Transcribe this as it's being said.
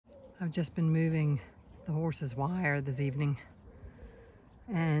I've just been moving the horses' wire this evening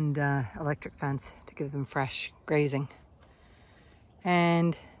and electric fence to give them fresh grazing.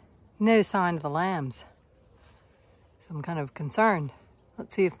 And no sign of the lambs. So I'm kind of concerned.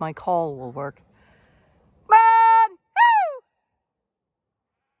 Let's see if my call will work. Come on! Woo!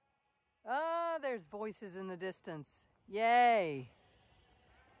 Ah, there's voices in the distance. Yay!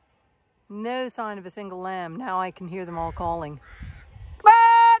 No sign of a single lamb. Now I can hear them all calling. Come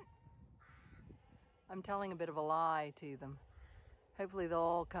on! I'm telling a bit of a lie to them. Hopefully they'll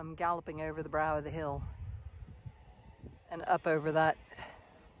all come galloping over the brow of the hill and up over that.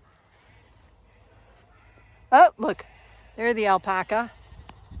 Oh, look, there the alpaca.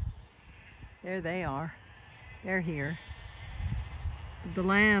 There they are. They're here. But the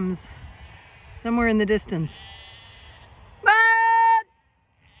lambs, somewhere in the distance. Come on!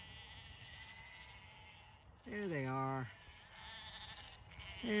 There they are.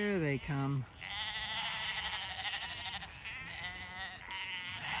 There they come.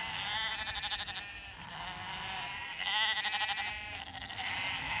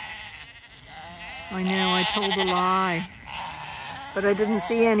 I know, I told a lie, but I didn't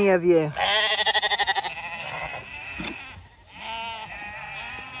see any of you.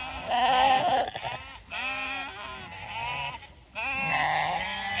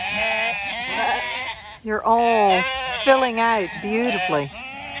 You're all filling out beautifully.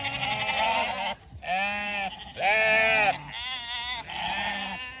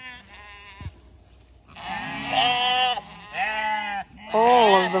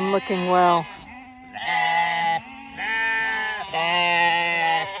 All of them looking well.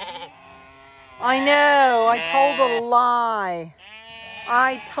 I know, I told a lie.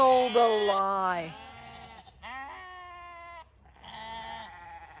 I told a lie.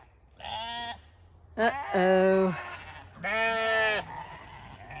 Uh-oh.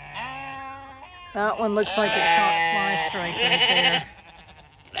 That one looks like it caught fly strike right there.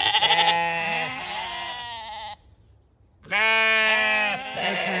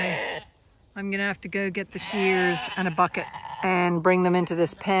 Okay. I'm gonna have to go get the shears and a bucket and bring them into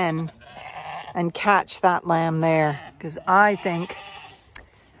this pen and catch that lamb there, because I think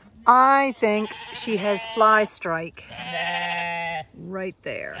she has fly strike right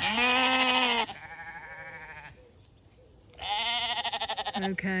there.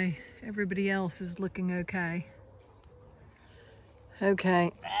 Okay, everybody else is looking okay.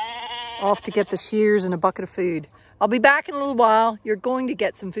 Okay, off to get the shears and a bucket of food. I'll be back in a little while. You're going to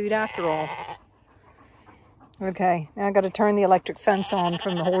get some food after all. Okay, now I got to turn the electric fence on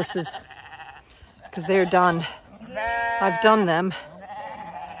from the horses because they're done. I've done them.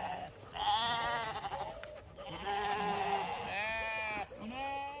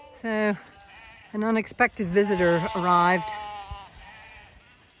 So, an unexpected visitor arrived,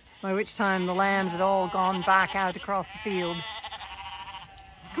 by which time the lambs had all gone back out across the field.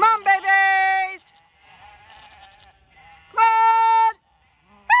 Come on, babies! Come on!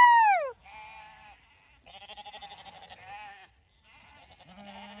 Woo!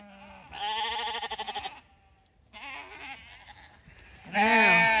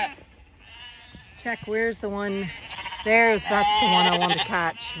 Now, check where's the one. That's the one I want to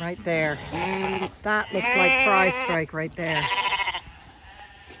catch, right there. That looks like fly strike right there.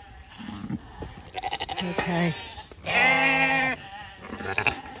 Okay.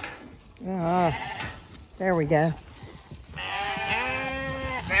 Oh, there we go.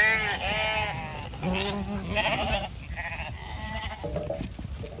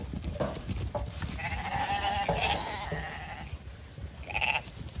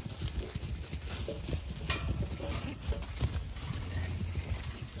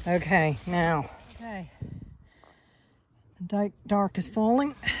 Okay, now. Okay. The dark is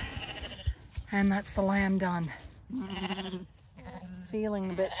falling. And that's the lamb done. Feeling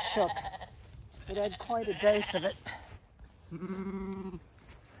a bit shook. It had quite a dose of it.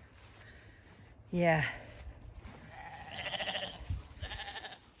 Yeah.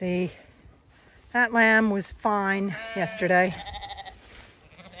 That lamb was fine yesterday,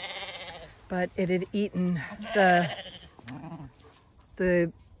 but it had eaten the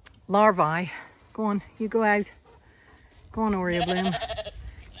larvae. Go on, you go out. Go on, Oreo Bloom.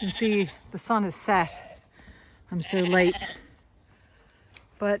 You can see the sun is set. I'm so late.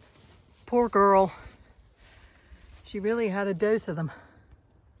 But poor girl, she really had a dose of them.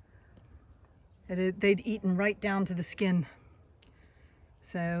 They'd eaten right down to the skin.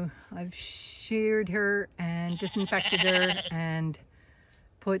 So I've sheared her and disinfected her and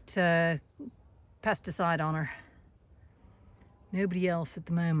put pesticide on her. Nobody else at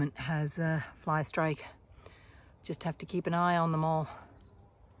the moment has fly strike. Just have to keep an eye on them all.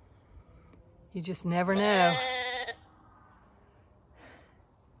 You just never know.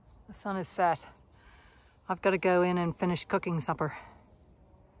 The sun is set. I've got to go in and finish cooking supper.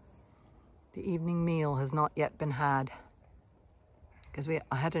 The evening meal has not yet been had because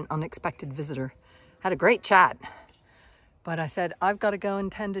I had an unexpected visitor. Had a great chat, but I said, I've got to go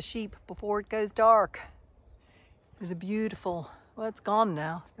and tend to sheep before it goes dark. There's a beautiful, well, it's gone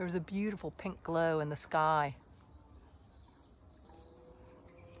now. There was a beautiful pink glow in the sky.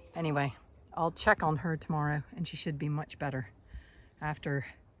 Anyway, I'll check on her tomorrow and she should be much better after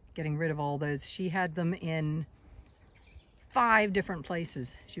getting rid of all those. She had them in 5 different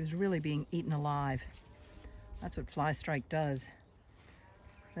places. She was really being eaten alive. That's what fly strike does.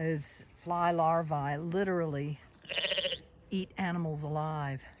 Those fly larvae literally eat animals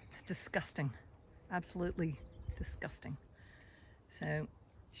alive. It's disgusting. Absolutely disgusting. So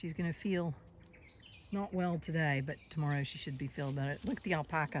she's gonna feel not well today, but tomorrow she should be feeling better. Look at the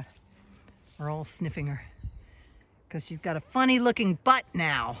alpaca. We're all sniffing her because she's got a funny looking butt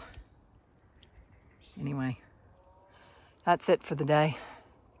now. Anyway, that's it for the day.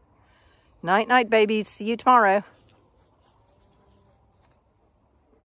 Night, night, babies. See you tomorrow.